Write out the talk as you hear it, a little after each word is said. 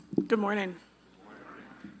Good morning.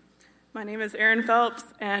 My name is Erin Phelps,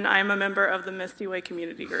 and I am a member of the Misty Way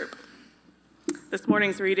Community Group. This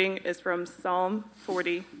morning's reading is from Psalm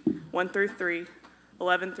 40, 1 through 3,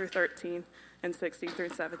 11 through 13, and 16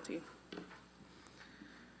 through 17.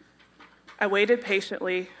 I waited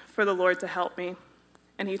patiently for the Lord to help me,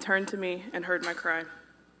 and he turned to me and heard my cry.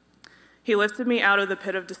 He lifted me out of the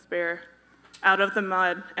pit of despair, out of the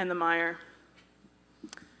mud and the mire.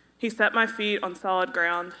 He set my feet on solid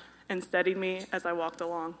ground and steadied me as I walked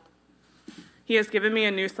along. He has given me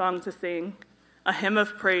a new song to sing, a hymn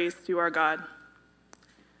of praise to our God.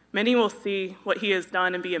 Many will see what he has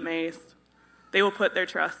done and be amazed. They will put their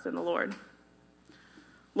trust in the Lord.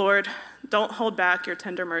 Lord, don't hold back your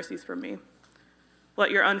tender mercies from me.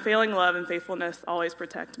 Let your unfailing love and faithfulness always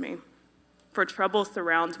protect me. For troubles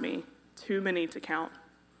surround me, too many to count.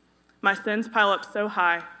 My sins pile up so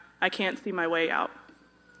high, I can't see my way out.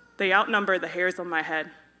 They outnumber the hairs on my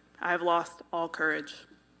head. I have lost all courage.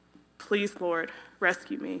 Please, Lord,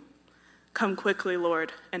 rescue me. Come quickly,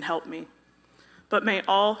 Lord, and help me. But may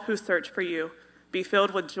all who search for you be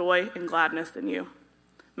filled with joy and gladness in you.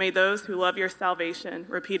 May those who love your salvation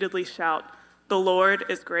repeatedly shout, "The Lord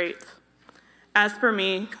is great." As for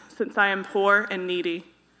me, since I am poor and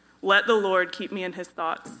needy, let the Lord keep me in his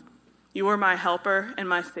thoughts. You are my helper and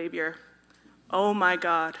my Savior. Oh my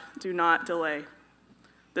God, do not delay.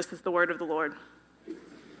 This is the word of the Lord.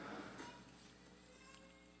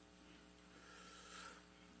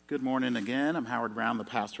 Good morning again. I'm Howard Brown, the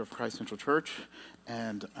pastor of Christ Central Church,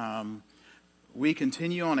 and we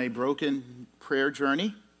continue on a broken prayer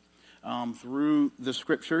journey through the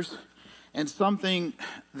scriptures, and something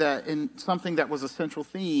that was a central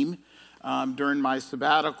theme during my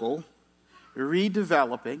sabbatical: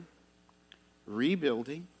 redeveloping,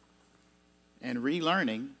 rebuilding, and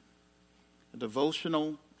relearning a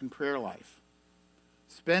devotional and prayer life.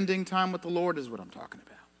 Spending time with the Lord is what I'm talking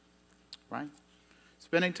about, right?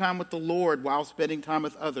 Spending time with the Lord while spending time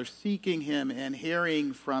with others, seeking him and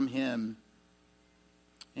hearing from him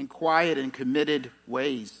in quiet and committed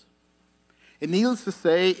ways. And needless to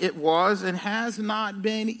say, it was and has not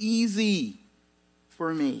been easy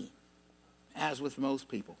for me, as with most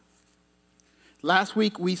people. Last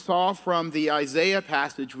week we saw from the Isaiah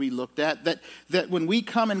passage we looked at that when we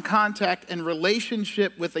come in contact and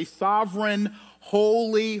relationship with a sovereign,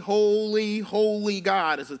 holy, holy, holy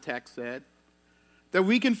God, as the text said, that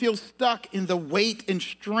we can feel stuck in the weight and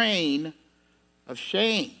strain of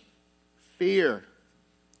shame, fear,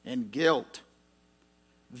 and guilt.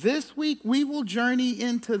 This week we will journey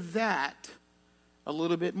into that a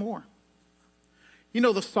little bit more. You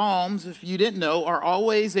know, the Psalms, if you didn't know, are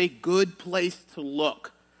always a good place to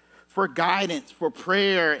look for guidance, for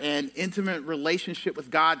prayer, and intimate relationship with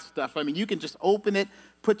God stuff. I mean, you can just open it,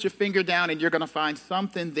 put your finger down, and you're going to find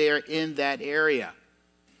something there in that area,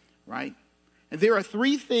 right? And there are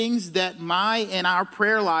three things that my and our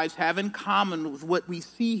prayer lives have in common with what we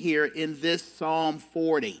see here in this Psalm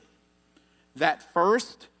 40. That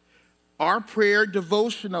first, our prayer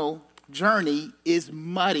devotional journey is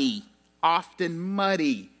muddy, often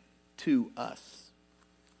muddy to us.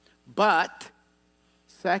 But,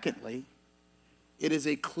 secondly, it is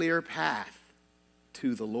a clear path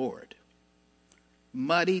to the Lord.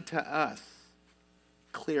 Muddy to us,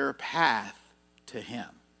 clear path to him.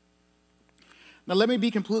 Now, let me be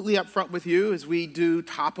completely upfront with you as we do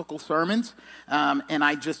topical sermons. And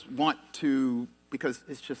I just want to, because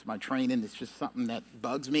it's just my training, it's just something that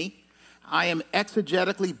bugs me. I am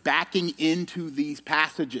exegetically backing into these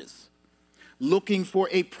passages, looking for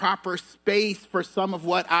a proper space for some of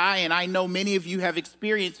what I know many of you have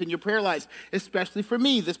experienced in your prayer lives, especially for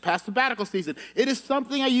me this past sabbatical season. It is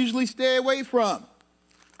something I usually stay away from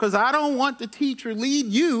because I don't want to teach or lead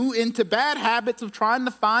you into bad habits of trying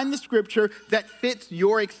to find the scripture that fits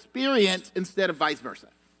your experience instead of vice versa.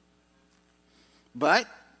 But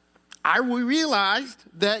I realized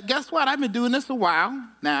that, guess what? I've been doing this a while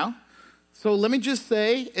now. So let me just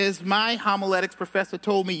say, as my homiletics professor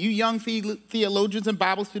told me, you young theologians and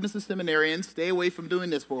Bible students and seminarians, stay away from doing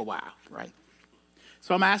this for a while, right?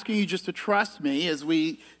 So I'm asking you just to trust me as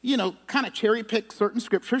we, kind of cherry pick certain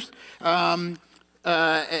scriptures.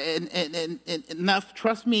 And enough,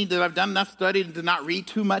 trust me that I've done enough study to not read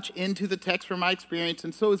too much into the text from my experience.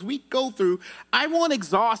 And so as we go through, I won't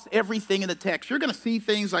exhaust everything in the text. You're going to see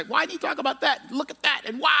things like, why do you talk about that? Look at that.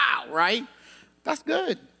 And wow, right? That's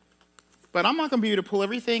good. But I'm not going to be able to pull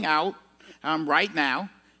everything out right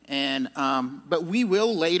now. But we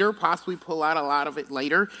will later possibly pull out a lot of it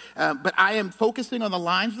later. But I am focusing on the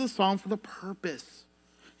lines of the psalm for the purpose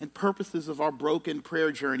and purposes of our Broken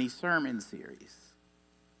Prayer Journey sermon series.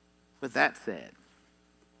 With that said,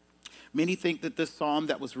 Many think that this psalm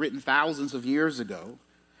that was written thousands of years ago,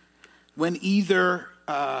 when either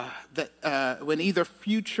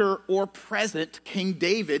future or present King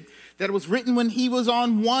David, that it was written when he was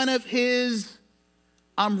on one of his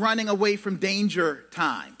running away from danger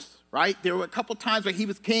times, right? There were a couple times where he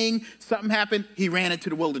was king, something happened, he ran into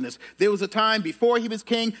the wilderness. There was a time before he was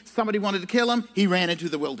king, somebody wanted to kill him, he ran into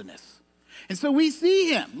the wilderness. And so we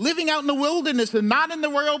see him living out in the wilderness and not in the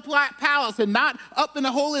royal palace and not up in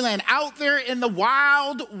the Holy Land, out there in the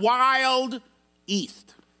wild, wild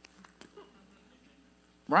east.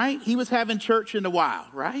 Right? He was having church in the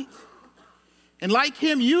wild, right? And like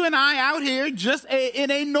him, you and I out here just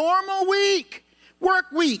in a normal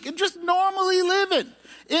work week, and just normally living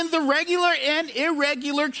in the regular and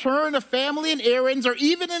irregular churn of family and errands, or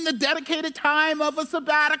even in the dedicated time of a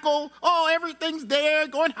sabbatical. Oh, everything's there,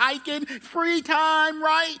 going hiking, free time,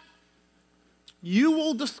 right? You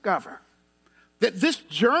will discover that this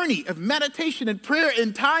journey of meditation and prayer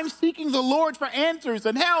and time seeking the Lord for answers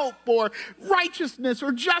and help or righteousness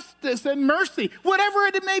or justice and mercy, whatever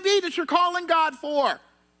it may be that you're calling God for,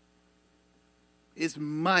 is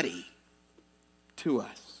muddy to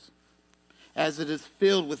us, as it is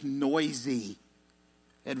filled with noisy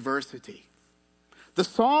adversity. The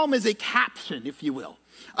psalm is a caption, if you will,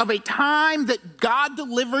 of a time that God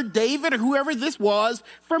delivered David, or whoever this was,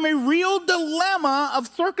 from a real dilemma of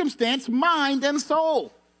circumstance, mind, and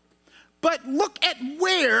soul. But look at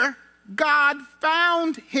where God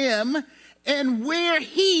found him and where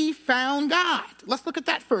he found God. Let's look at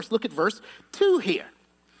that first. Look at verse 2 here.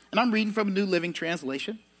 And I'm reading from a New Living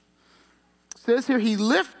Translation. It says here, he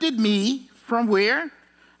lifted me from where?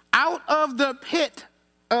 Out of the pit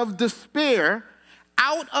of despair,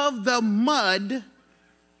 out of the mud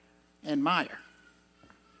and mire.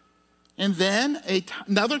 And then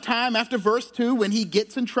another time after verse 2, when he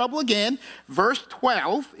gets in trouble again, verse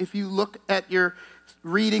 12, if you look at your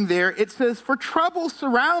reading there, it says, for troubles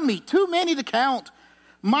surround me, too many to count.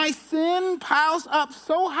 My sin piles up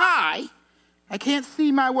so high, I can't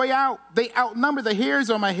see my way out. They outnumber the hairs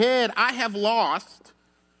on my head. I have lost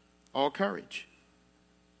all courage.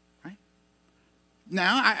 Right?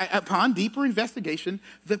 Now, upon deeper investigation,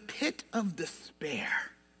 the pit of despair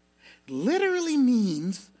literally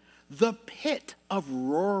means the pit of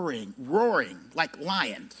roaring, like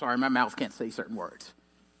lion. Sorry, my mouth can't say certain words.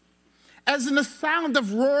 As in the sound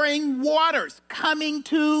of roaring waters coming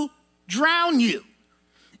to drown you.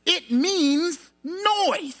 It means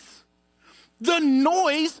noise. The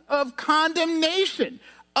noise of condemnation.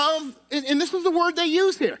 And this is the word they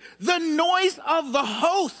use here, the noise of the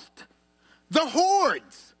host, the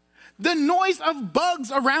hordes, the noise of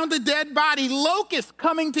bugs around a dead body, locusts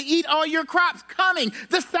coming to eat all your crops, coming,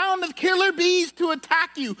 the sound of killer bees to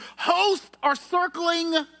attack you, hosts are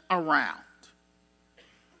circling around.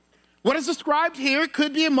 What is described here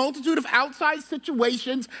could be a multitude of outside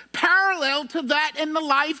situations parallel to that in the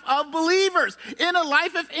life of believers, in a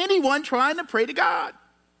life of anyone trying to pray to God.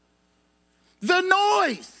 The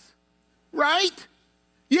noise, right?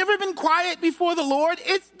 You ever been quiet before the Lord?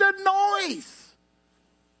 It's the noise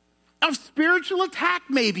of spiritual attack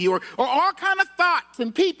maybe, or all kind of thoughts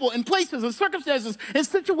and people and places and circumstances and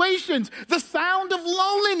situations. The sound of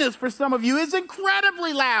loneliness for some of you is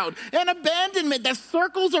incredibly loud, and abandonment that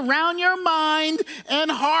circles around your mind and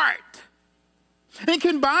heart. And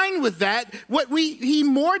combined with that, what he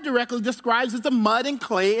more directly describes as the mud and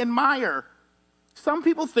clay and mire. Some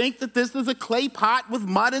people think that this is a clay pot with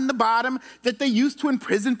mud in the bottom that they used to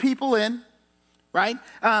imprison people in, right?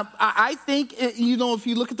 I think, if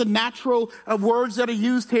you look at the natural words that are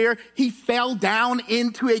used here, he fell down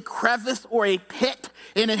into a crevice or a pit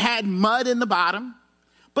and it had mud in the bottom.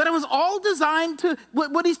 But it was all designed to,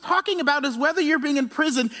 what he's talking about is whether you're being in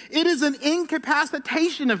prison, it is an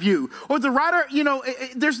incapacitation of you. Or the writer,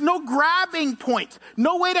 there's no grabbing point,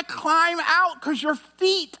 no way to climb out because your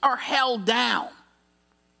feet are held down.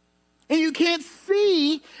 And you can't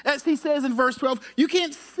see, as he says in verse 12, you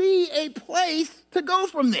can't see a place to go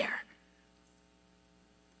from there.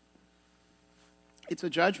 It's a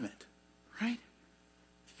judgment, right?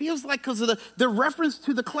 Feels like because of the reference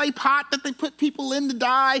to the clay pot that they put people in to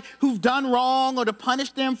die who've done wrong or to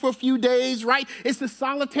punish them for a few days, right? It's a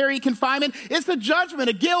solitary confinement. It's a judgment,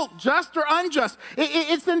 a guilt, just or unjust.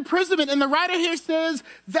 It's imprisonment. And the writer here says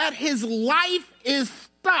that his life is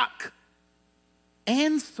stuck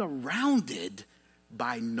and surrounded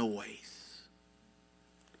by noise.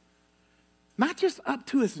 Not just up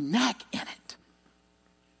to his neck in it,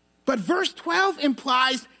 but verse 12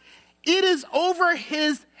 implies it is over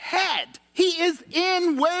his head. He is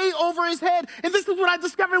in way over his head. And this is what I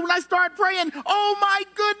discovered when I started praying. Oh my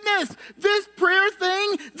goodness, this prayer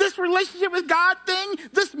thing, this relationship relationship with God thing,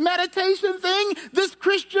 this meditation thing, this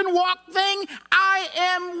Christian walk thing, I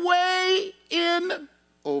am way in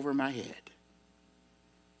over my head.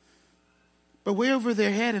 But way over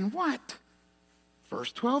their head in what?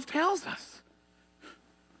 Verse 12 tells us.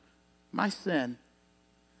 My sin.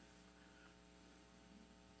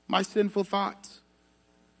 My sinful thoughts.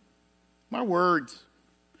 My words.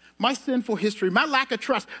 My sinful history, my lack of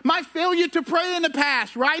trust, my failure to pray in the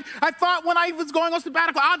past, right? I thought when I was going on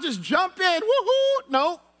sabbatical, I'll just jump in. Woohoo!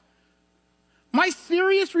 No. My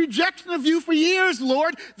serious rejection of you for years,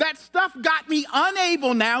 Lord, that stuff got me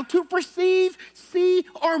unable now to perceive, see,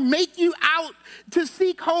 or make you out, to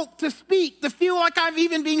seek hope, to speak, to feel like I'm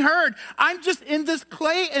even being heard. I'm just in this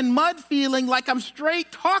clay and mud feeling like I'm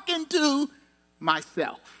straight talking to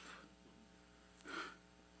myself.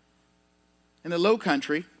 In the Low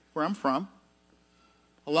Country, where I'm from,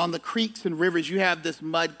 along the creeks and rivers, you have this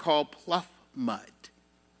mud called pluff mud.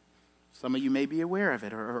 Some of you may be aware of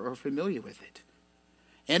it or familiar with it.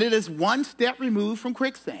 And it is one step removed from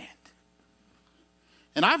quicksand.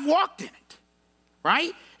 And I've walked in it,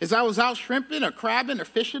 right? As I was out shrimping or crabbing or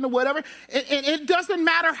fishing or whatever. And it doesn't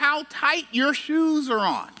matter how tight your shoes are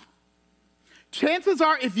on. Chances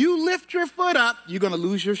are, if you lift your foot up, you're going to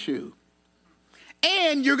lose your shoe.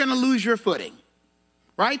 And you're going to lose your footing.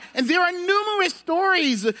 Right? And there are numerous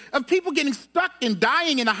stories of people getting stuck and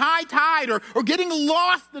dying in a high tide or getting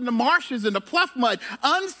lost in the marshes and the pluff mud,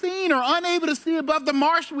 unseen or unable to see above the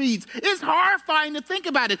marsh weeds. It's horrifying to think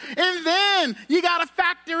about it. And then you got to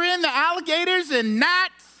factor in the alligators and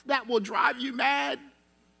gnats that will drive you mad.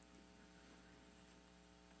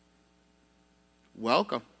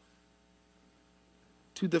 Welcome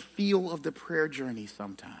to the feel of the prayer journey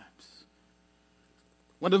sometimes.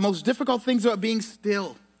 One of the most difficult things about being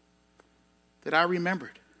still that I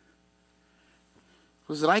remembered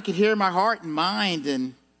was that I could hear my heart and mind,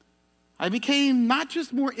 and I became not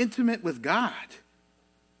just more intimate with God,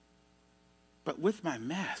 but with my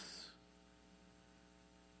mess.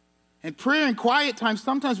 And prayer and quiet time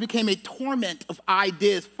sometimes became a torment of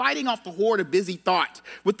ideas, fighting off the horde of busy thoughts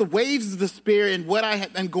with the waves of despair and what I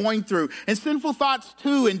had been going through, and sinful thoughts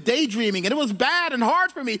too, and daydreaming. And it was bad and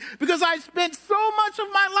hard for me because I spent so much of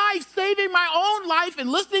my life saving my own life and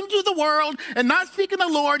listening to the world and not seeking the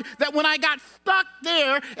Lord, that when I got stuck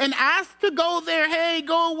there and asked to go there, hey,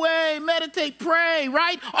 go away, meditate, pray,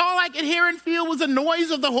 right? All I could hear and feel was the noise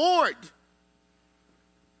of the horde.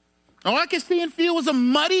 All I could see and feel was a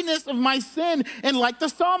muddiness of my sin. And like the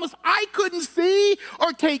psalmist, I couldn't see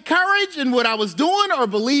or take courage in what I was doing or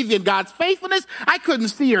believe in God's faithfulness. I couldn't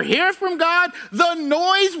see or hear from God. The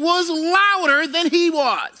noise was louder than he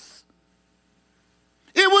was.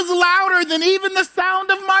 It was louder than even the sound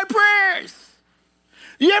of my prayers.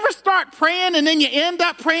 You ever start praying and then you end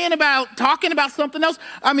up talking about something else?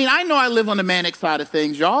 I mean, I know I live on the manic side of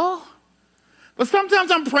things, y'all. But sometimes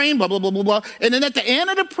I'm praying, blah, blah, blah, blah, blah. And then at the end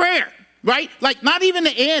of the prayer, right? Like not even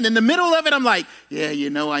the end. In the middle of it, I'm like, yeah,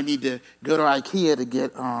 I need to go to IKEA to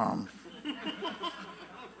get,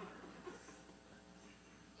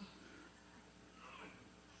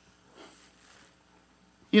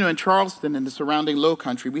 in Charleston and the surrounding Low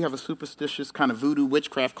Country, we have a superstitious kind of voodoo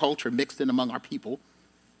witchcraft culture mixed in among our people.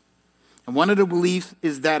 And one of the beliefs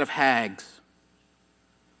is that of hags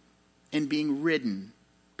and being ridden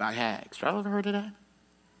by hags. Y'all ever heard of that?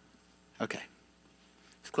 Okay.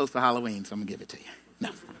 It's close to Halloween, so I'm going to give it to you. No.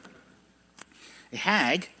 A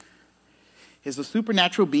hag is a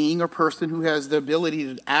supernatural being or person who has the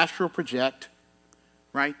ability to astral project,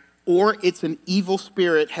 right? Or it's an evil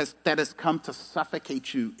spirit that has come to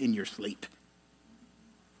suffocate you in your sleep,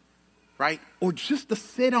 right? Or just to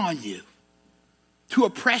sit on you, to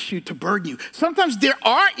oppress you, to burden you. Sometimes there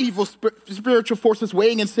are evil spiritual forces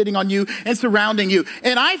weighing and sitting on you and surrounding you.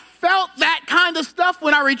 And I felt that kind of stuff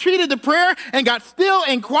when I retreated to prayer and got still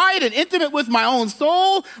and quiet and intimate with my own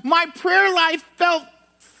soul. My prayer life felt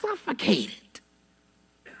suffocated.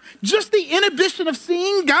 Just the inhibition of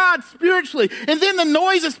seeing God spiritually, and then the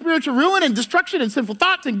noise of spiritual ruin and destruction and sinful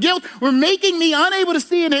thoughts and guilt were making me unable to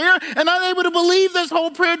see and hear and unable to believe this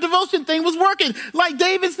whole prayer devotion thing was working. Like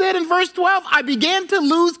David said in verse 12, I began to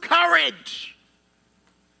lose courage.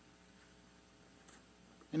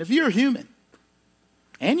 And if you're human,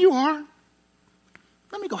 and you are,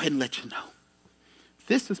 let me go ahead and let you know.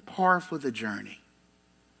 This is par for the journey.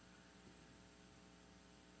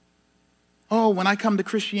 Oh, when I come to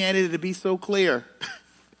Christianity to be so clear,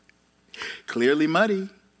 clearly muddy.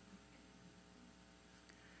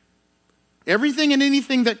 Everything and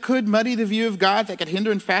anything that could muddy the view of God, that could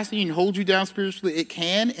hinder and fasten you and hold you down spiritually, it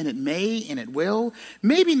can and it may and it will.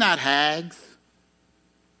 Maybe not hags,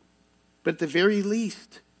 but at the very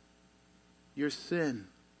least, your sin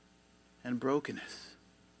and brokenness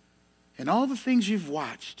and all the things you've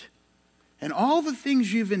watched and all the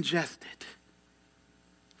things you've ingested,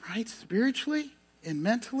 right? Spiritually and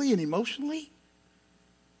mentally and emotionally.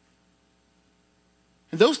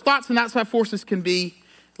 And those thoughts and outside forces can be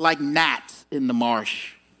like gnats in the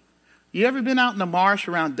marsh. You ever been out in the marsh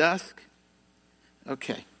around dusk?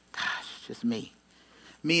 Okay, gosh, just me.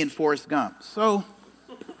 Me and Forrest Gump. So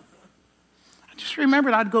I just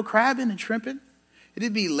remembered I'd go crabbing and shrimping.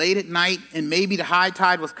 It'd be late at night, and maybe the high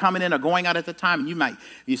tide was coming in or going out at the time, and you might,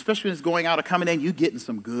 especially when it's going out or coming in, you're getting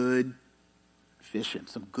some good fishing,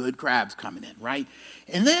 some good crabs coming in, right?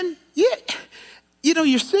 And then,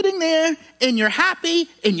 you're sitting there, and you're happy,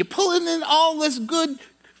 and you're pulling in all this good,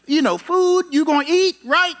 food you're going to eat,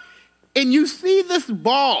 right? And you see this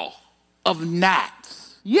ball of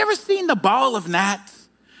gnats. You ever seen the ball of gnats?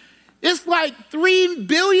 It's like 3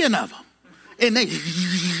 billion of them. And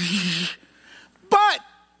but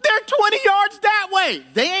they're 20 yards that way.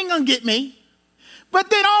 They ain't going to get me. But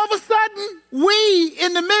then all of a sudden, we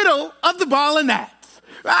in the middle of the ball of gnats.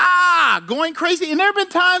 Going crazy. And there have been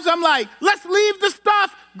times I'm like, let's leave the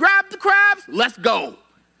stuff, grab the crabs, let's go.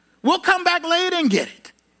 We'll come back later and get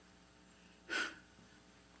it.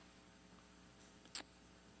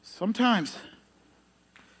 Sometimes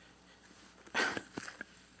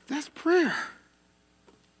that's prayer.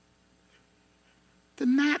 The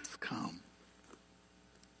gnats come.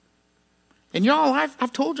 And y'all,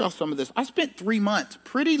 I've told y'all some of this. I spent 3 months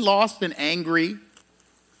pretty lost and angry,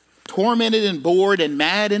 tormented and bored and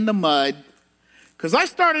mad in the mud, because I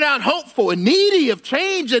started out hopeful and needy of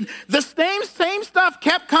change, and the same stuff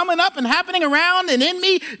kept coming up and happening around and in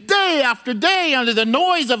me day after day under the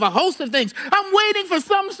noise of a host of things. I'm waiting for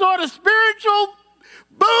some sort of spiritual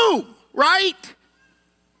boom, right?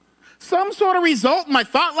 Some sort of result in my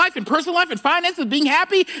thought life and personal life and finances, being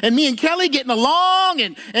happy, and me and Kelly getting along,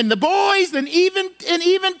 and the boys, and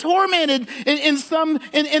even tormented in some,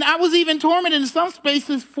 and I was even tormented in some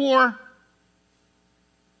spaces for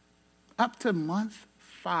up to month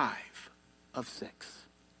 5 of 6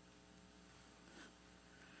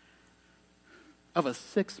 of a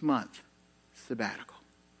 6-month sabbatical.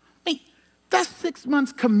 I mean, that's 6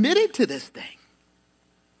 months committed to this thing.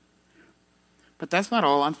 But that's not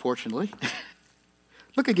all, unfortunately.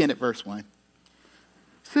 Look again at verse 1. It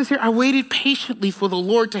says here, I waited patiently for the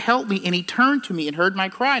Lord to help me, and he turned to me and heard my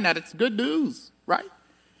cry. Now, that's good news, right?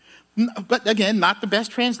 But again, not the best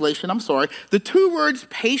translation, I'm sorry. The 2 words,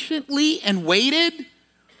 patiently and waited,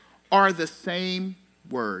 are the same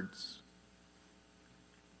words.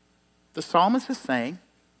 The psalmist is saying,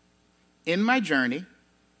 in my journey,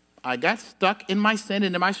 I got stuck in my sin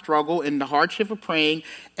and in my struggle, in the hardship of praying,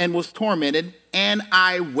 and was tormented, and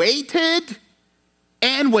I waited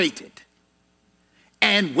and waited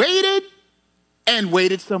and waited and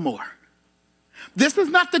waited some more. This is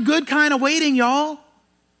not the good kind of waiting, y'all.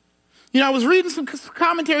 I was reading some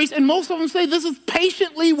commentaries, and most of them say this is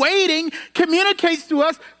patiently waiting, communicates to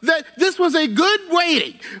us that this was a good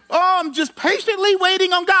waiting. Oh, I'm just patiently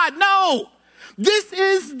waiting on God. No, this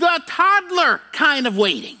is the toddler kind of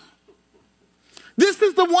waiting. This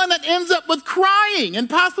is the one that ends up with crying and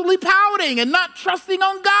possibly pouting and not trusting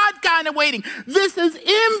on God kind of waiting. This is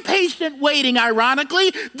impatient waiting,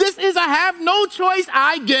 ironically. This is I have no choice,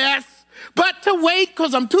 I guess, but to wait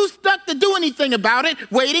because I'm too stuck to do anything about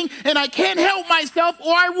it, waiting, and I can't help myself,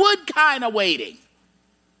 or I would kind of waiting.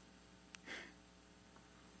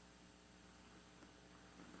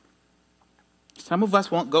 Some of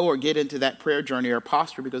us won't go or get into that prayer journey or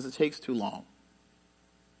posture because it takes too long.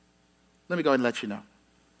 Let me go ahead and let you know.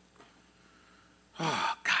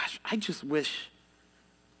 Oh, gosh, I just wish,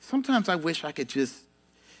 sometimes I wish I could just,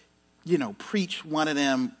 preach one of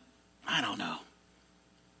them, I don't know,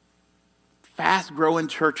 fast-growing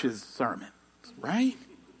churches sermons, right?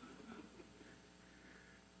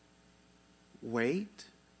 Wait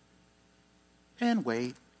and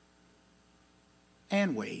wait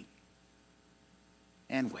and wait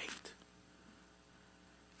and wait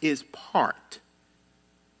is part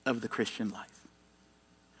of the Christian life.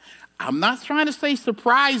 I'm not trying to say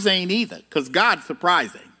surprising either, because God's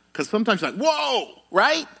surprising. Because sometimes you're like, whoa,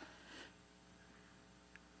 right?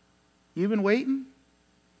 You've been waiting?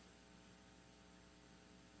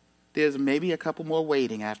 There's maybe a couple more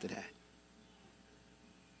waiting after that.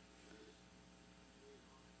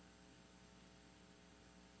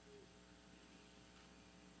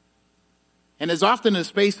 And as often in the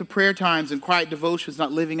space of prayer times and quiet devotions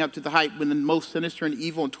not living up to the hype when the most sinister and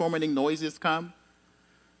evil and tormenting noises come,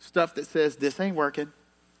 stuff that says, this ain't working.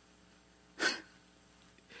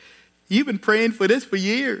 You've been praying for this for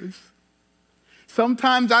years.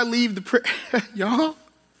 Sometimes I leave the prayer, y'all.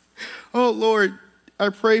 Oh, Lord, I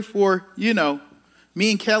pray for,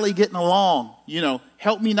 me and Kelly getting along.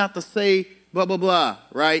 Help me not to say blah, blah, blah,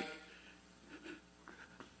 right?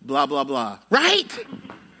 Blah, blah, blah, right?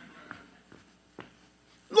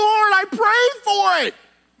 Lord, I pray for it,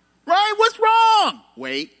 right? What's wrong?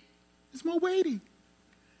 Wait. There's more waiting.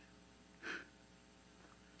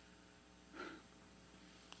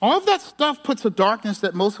 All of that stuff puts a darkness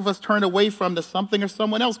that most of us turn away from to something or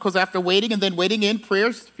someone else, because after waiting and then waiting in,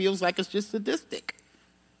 prayer feels like it's just sadistic.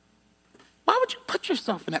 Why would you put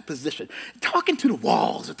yourself in that position? Talking to the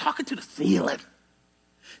walls or talking to the ceiling.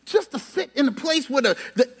 Just to sit in a place where the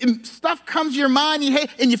stuff comes to your mind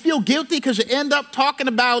and you feel guilty because you end up talking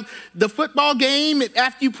about the football game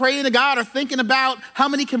after you pray to God, or thinking about how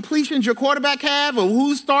many completions your quarterback have, or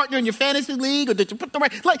who's starting in your fantasy league, or did you put the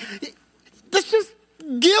right... That's just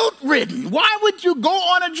guilt-ridden. Why would you go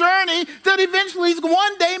on a journey that eventually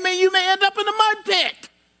one day you may end up in a mud pit?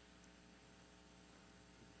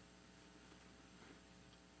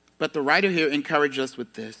 But the writer here encouraged us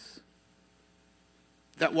with this,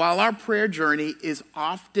 that while our prayer journey is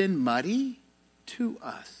often muddy to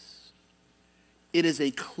us, it is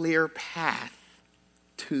a clear path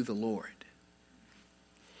to the Lord.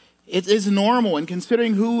 It is normal in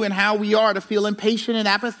considering who and how we are to feel impatient and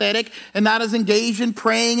apathetic and not as engaged in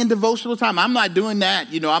praying and devotional time. I'm not doing that.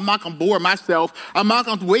 I'm not going to bore myself. I'm not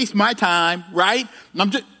going to waste my time, right?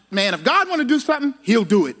 If God want to do something, he'll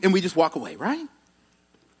do it. And we just walk away, right?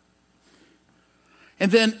 And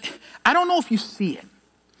then, I don't know if you see it,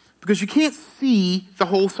 because you can't see the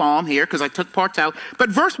whole psalm here because I took parts out. But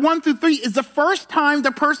verse 1 through 3 is the first time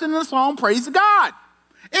the person in the psalm prays to God.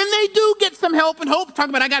 And they do get some help and hope. Talk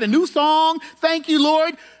about, I got a new song. Thank you,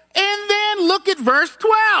 Lord. And then look at verse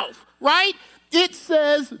 12, right? It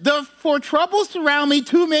says, for troubles surround me,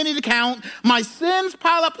 too many to count. My sins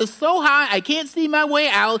pile up so high, I can't see my way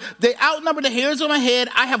out. They outnumber the hairs on my head.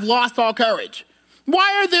 I have lost all courage.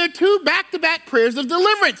 Why are there two back-to-back prayers of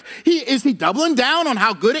deliverance? Is he doubling down on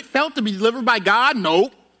how good it felt to be delivered by God?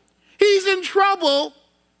 No. He's in trouble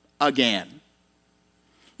again.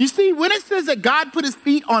 You see, when it says that God put his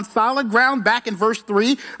feet on solid ground back in verse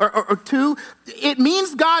 3 or 2, it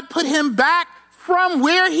means God put him back from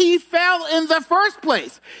where he fell in the first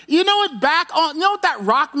place. You know what that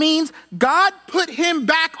rock means? God put him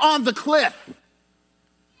back on the cliff,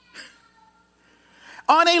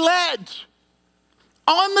 on a ledge,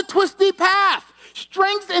 on the twisty path.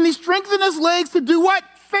 And he strengthened his legs to do what?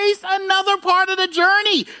 Face another part of the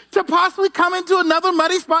journey, to possibly come into another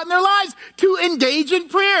muddy spot in their lives, to engage in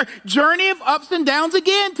prayer, journey of ups and downs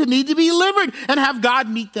again, to need to be delivered and have God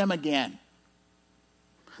meet them again.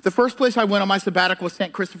 The first place I went on my sabbatical was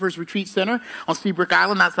St. Christopher's Retreat Center on Seabrook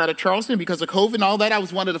Island outside of Charleston. Because of COVID and all that, I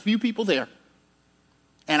was one of the few people there.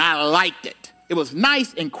 And I liked it. It was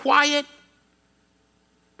nice and quiet,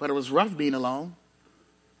 but it was rough being alone.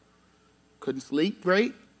 Couldn't sleep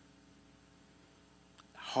great.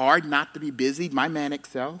 Hard not to be busy, my manic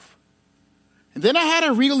self. And then I had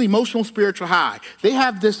a real emotional spiritual high. They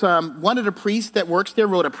have this, one of the priests that works there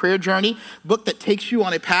wrote a prayer journey book that takes you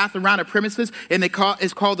on a path around the premises, and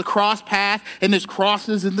it's called the Cross Path, and there's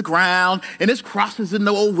crosses in the ground, and there's crosses in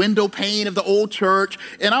the old window pane of the old church.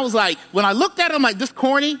 And I was like, when I looked at it, I'm like, this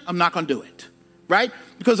corny, I'm not going to do it, right?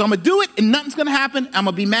 Because I'm going to do it, and nothing's going to happen. I'm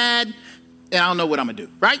going to be mad, and I don't know what I'm going to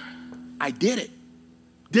do, right? I did it.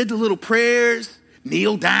 Did the little prayers,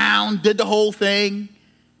 kneeled down, did the whole thing.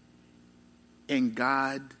 And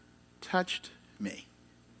God touched me.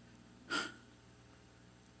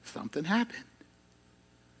 Something happened.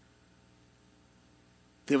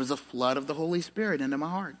 There was a flood of the Holy Spirit into my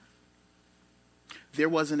heart. There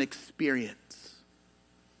was an experience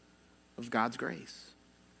of God's grace.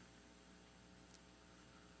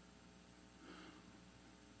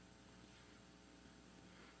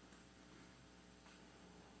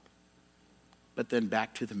 But then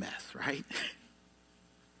back to the mess, right?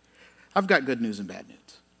 I've got good news and bad news.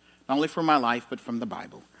 Not only from my life, but from the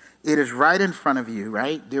Bible. It is right in front of you,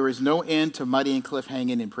 right? There is no end to muddy and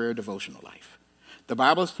cliffhanging in prayer devotional life. The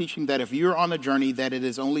Bible is teaching that if you're on a journey, that it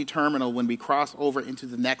is only terminal when we cross over into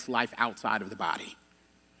the next life outside of the body.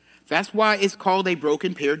 That's why it's called a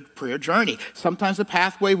broken prayer journey. Sometimes the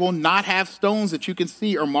pathway will not have stones that you can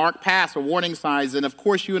see or mark paths or warning signs. And of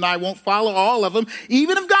course, you and I won't follow all of them,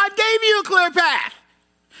 even if God gave you a clear path.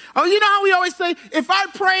 Oh, you know how we always say, if I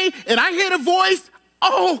pray and I hear a voice,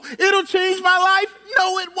 it'll change my life?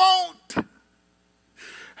 No, it won't.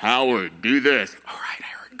 Howard, do this. All right,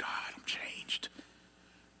 I heard God, I'm changed.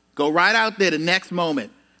 Go right out there the next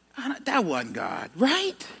moment. That wasn't God,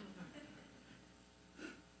 right?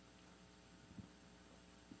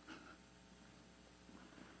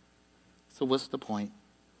 So what's the point?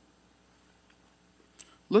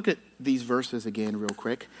 Look at these verses again real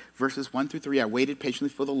quick. Verses 1 through 3, I waited patiently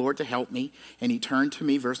for the Lord to help me, and he turned to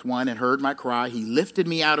me, verse 1, and heard my cry. He lifted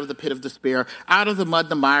me out of the pit of despair, out of the mud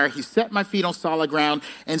and the mire. He set my feet on solid ground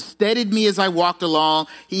and steadied me as I walked along.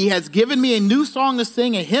 He has given me a new song to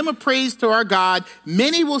sing, a hymn of praise to our God.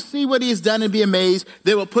 Many will see what he has done and be amazed.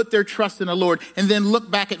 They will put their trust in the Lord. And then look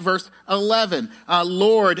back at verse 11.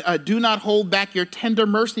 Lord, do not hold back your tender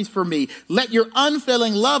mercies for me. Let your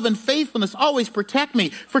unfailing love and faithfulness always protect me.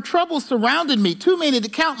 For trouble surrounded me, too many to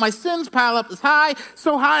count. My sins pile up as high,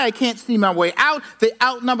 so high I can't see my way out. They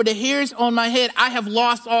outnumber the hairs on my head. I have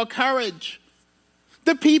lost all courage.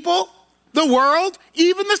 The people, the world,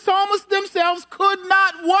 even the psalmists themselves could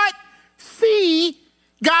not what? See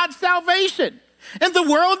God's salvation. And the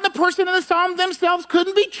world and the person in the psalm themselves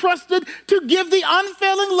couldn't be trusted to give the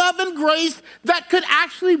unfailing love and grace that could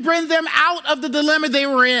actually bring them out of the dilemma they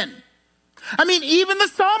were in. I mean, even the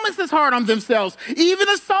psalmist is hard on themselves. Even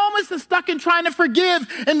the psalmist is stuck in trying to forgive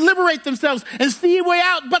and liberate themselves and see a way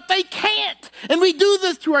out, but they can't. And we do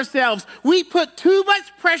this to ourselves. We put too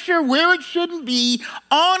much pressure where it shouldn't be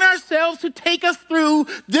on ourselves to take us through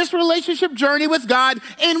this relationship journey with God,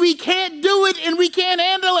 and we can't do it and we can't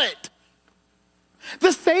handle it.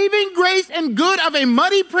 The saving grace and good of a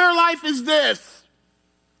muddy prayer life is this: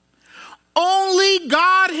 only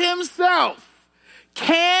God himself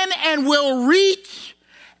can and will reach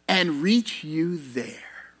you there.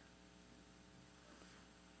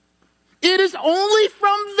 It is only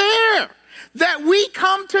from there that we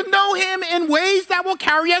come to know him in ways that will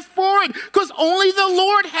carry us forward, because only the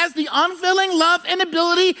Lord has the unfailing love and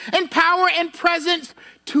ability and power and presence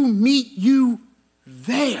to meet you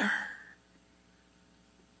there.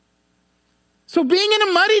 So being in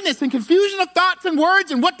a muddiness and confusion of thoughts and words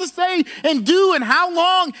and what to say and do and how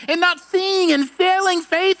long, and not seeing and failing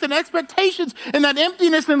faith and expectations and that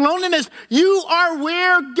emptiness and loneliness, you are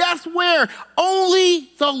where, guess where? Only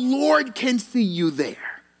the Lord can see you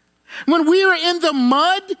there. When we are in the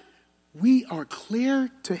mud, we are clear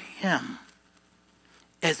to him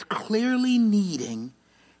as clearly needing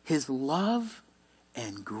his love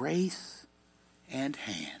and grace and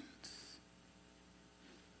hand.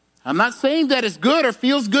 I'm not saying that it's good or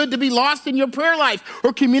feels good to be lost in your prayer life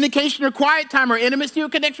or communication or quiet time or intimacy or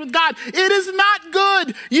connection with God. It is not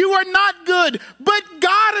good. You are not good. But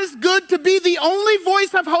God is good to be the only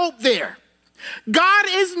voice of hope there. God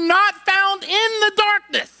is not found in the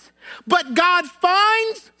darkness, but God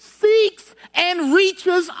finds, seeks, and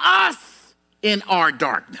reaches us in our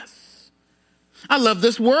darkness. I love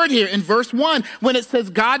this word here in verse 1 when it says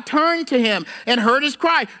God turned to him and heard his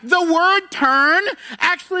cry. The word turn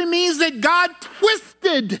actually means that God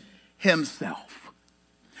twisted himself.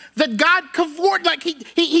 That God cavorted, like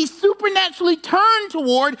he supernaturally turned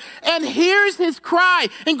toward and hears his cry.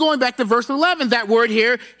 And going back to verse 11, that word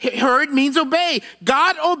here, heard, means obey.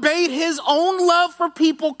 God obeyed his own love for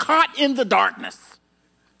people caught in the darkness.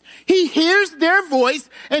 He hears their voice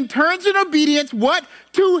and turns in obedience, what?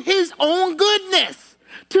 To his own goodness.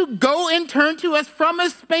 To go and turn to us from a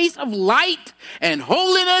space of light and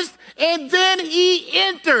holiness. And then he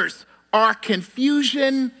enters our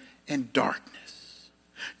confusion and darkness.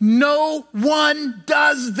 No one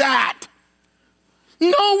does that.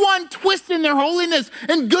 No one twists in their holiness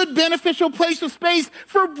and good beneficial place of space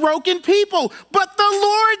for broken people. But the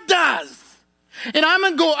Lord does. And I'm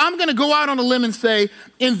going to go out on a limb and say,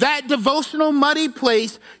 in that devotional muddy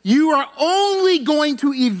place, you are only going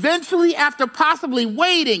to eventually, after possibly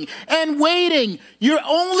waiting and waiting, you're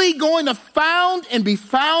only going to be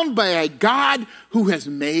found by a God who has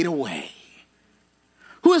made a way.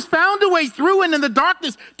 Who has found a way through and in the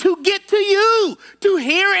darkness to get to you, to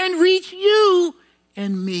hear and reach you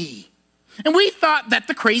and me. And we thought that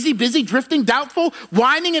the crazy, busy, drifting, doubtful,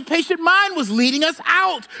 whining, impatient mind was leading us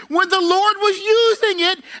out when the Lord was using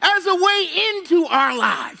it as a way into our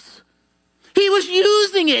lives. He was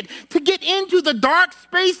using it to get into the dark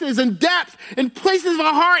spaces and depths and places of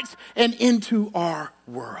our hearts and into our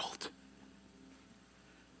world.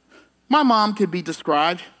 My mom could be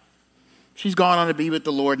described. She's gone on to be with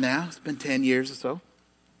the Lord now. It's been 10 years or so.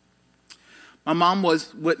 My mom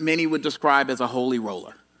was what many would describe as a holy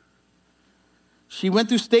roller. She went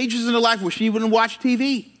through stages in her life where she wouldn't watch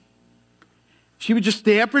TV. She would just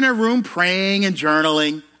stay up in her room praying and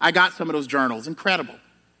journaling. I got some of those journals. Incredible.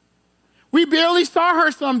 We barely saw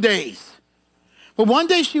her some days. But one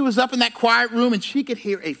day she was up in that quiet room and she could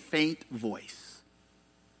hear a faint voice.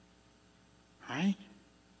 Right?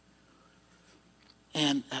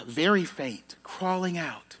 And very faint, crawling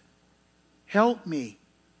out. Help me.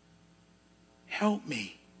 Help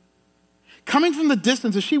me. Coming from the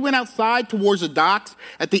distance, as she went outside towards the docks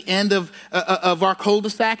at the end of our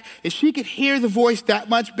cul-de-sac, and she could hear the voice that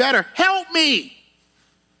much better. Help me!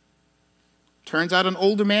 Turns out an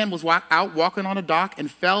older man was out walking on a dock and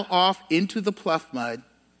fell off into the pluff mud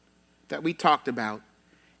that we talked about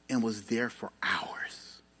and was there for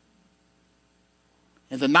hours.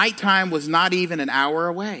 And the nighttime was not even an hour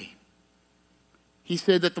away. He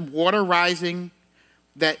said that the water rising,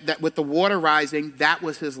 that with the water rising, that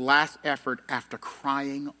was his last effort after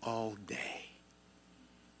crying all day.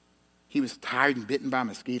 He was tired and bitten by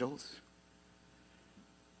mosquitoes.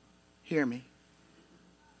 Hear me.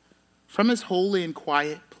 From his holy and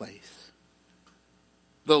quiet place,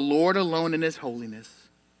 the Lord alone in his holiness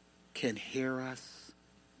can hear us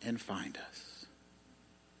and find us.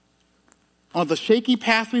 On the shaky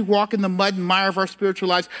path we walk in the mud and mire of our spiritual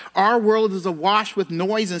lives, our world is awash with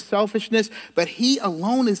noise and selfishness, but he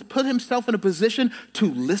alone has put himself in a position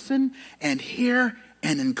to listen and hear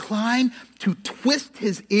and incline, to twist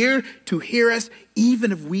his ear to hear us,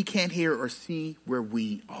 even if we can't hear or see where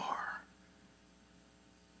we are.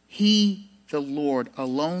 He, the Lord,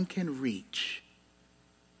 alone can reach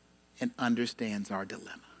and understands our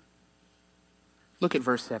dilemma. Look at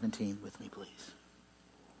verse 17 with me, please.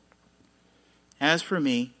 As for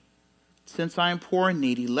me, since I am poor and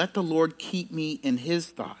needy, let the Lord keep me in his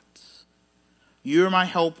thoughts. You are my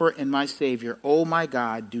helper and my Savior. Oh, my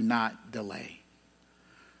God, do not delay.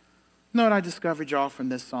 You know what I discovered, y'all, from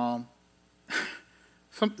this psalm?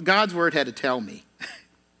 God's word had to tell me.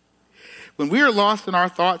 When we are lost in our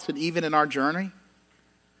thoughts and even in our journey,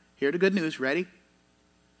 hear the good news, ready?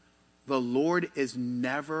 The Lord is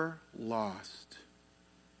never lost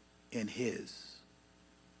in his.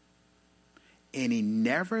 And he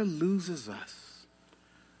never loses us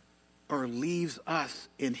or leaves us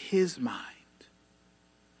in his mind.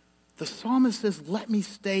 The psalmist says, let me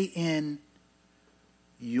stay in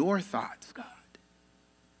your thoughts, God.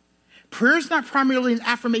 Prayer is not primarily an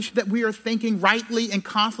affirmation that we are thinking rightly and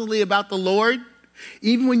constantly about the Lord,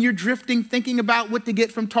 even when you're drifting, thinking about what to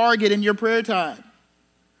get from Target in your prayer time.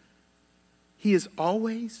 He is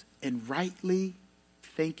always and rightly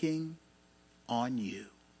thinking on you.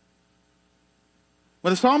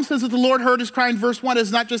 When the psalm says that the Lord heard his cry in verse 1,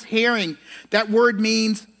 it's not just hearing. That word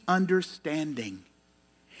means understanding.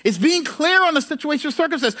 It's being clear on the situation or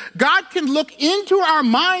circumstance. God can look into our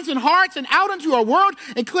minds and hearts and out into our world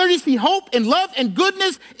and clearly see hope and love and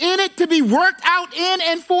goodness in it to be worked out in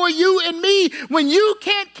and for you and me. When you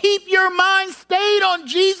can't keep your mind stayed on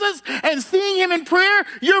Jesus and seeing him in prayer,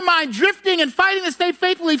 your mind drifting and fighting to stay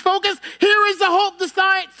faithfully focused, here is the hope the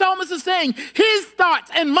psalmist is saying. His thoughts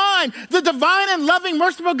and mine, the divine and loving,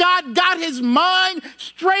 merciful God, got his mind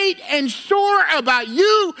straight and sure about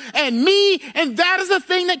you and me, and that is the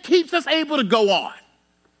thing that keeps us able to go on.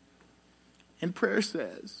 And prayer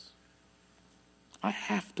says, I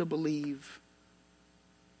have to believe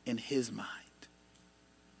in his mind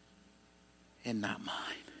and not mine.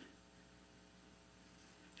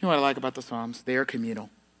 You know what I like about the Psalms? They are communal.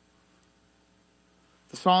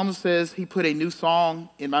 The psalmist says he put a new song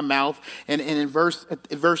in my mouth, and in verse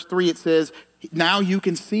 3 it says, now you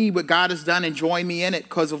can see what God has done and join me in it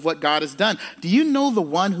because of what God has done. Do you know the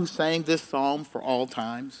one who sang this psalm for all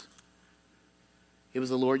times? It was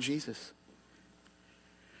the Lord Jesus.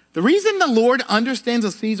 The reason the Lord understands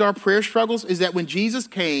and sees our prayer struggles is that when Jesus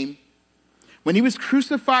came, when he was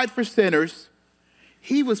crucified for sinners,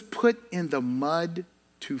 he was put in the mud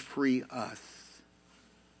to free us.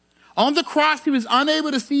 On the cross, he was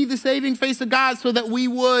unable to see the saving face of God so that we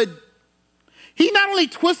would. He not only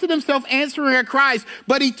twisted himself answering our cries,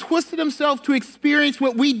 but he twisted himself to experience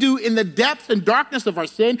what we do in the depths and darkness of our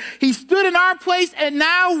sin. He stood in our place, and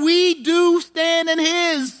now we do stand in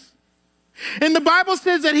his. And the Bible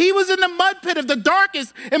says that he was in the mud pit of the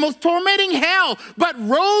darkest and most tormenting hell, but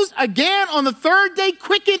rose again on the third day,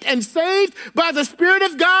 quickened and saved by the Spirit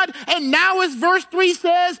of God. And now, as verse 3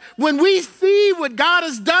 says, when we see what God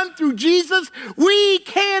has done through Jesus, we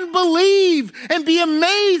can believe and be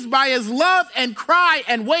amazed by his love and cry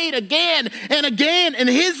and wait again and again in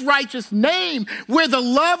his righteous name, where the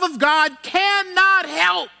love of God cannot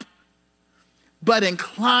help but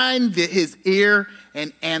incline his ear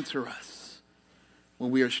and answer us when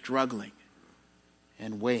we are struggling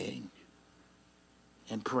and weighing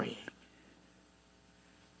and praying.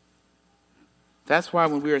 That's why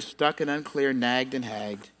when we are stuck and unclear, nagged and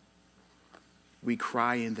hagged, we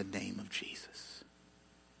cry in the name of Jesus,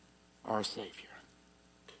 our Savior.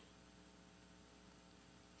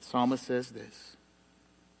 The psalmist says this,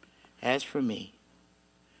 as for me,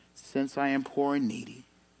 since I am poor and needy,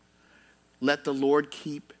 let the Lord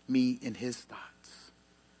keep me in his thoughts.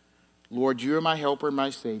 Lord, you are my helper and my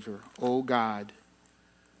Savior. Oh God,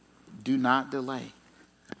 do not delay.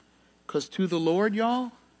 Because to the Lord,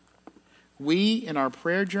 y'all, we in our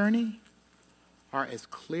prayer journey are as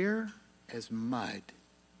clear as mud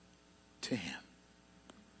to him.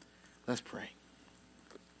 Let's pray.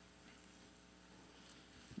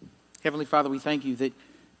 Heavenly Father, we thank you that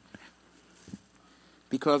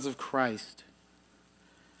because of Christ,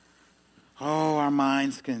 our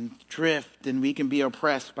minds can drift and we can be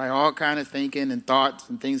oppressed by all kind of thinking and thoughts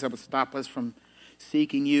and things that would stop us from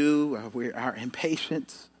seeking you, our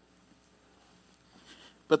impatience.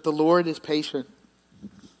 But the Lord is patient.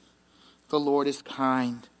 The Lord is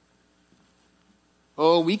kind.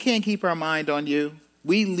 Oh, we can't keep our mind on you.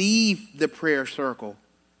 We leave the prayer circle,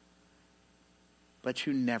 but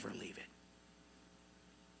you never leave it.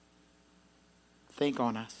 Think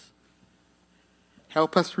on us.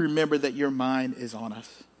 Help us remember that your mind is on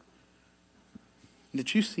us.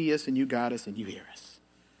 That you see us and you guide us and you hear us.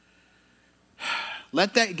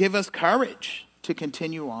 Let that give us courage to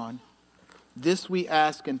continue on. This we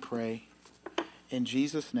ask and pray. In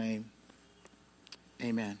Jesus' name,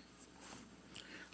 amen.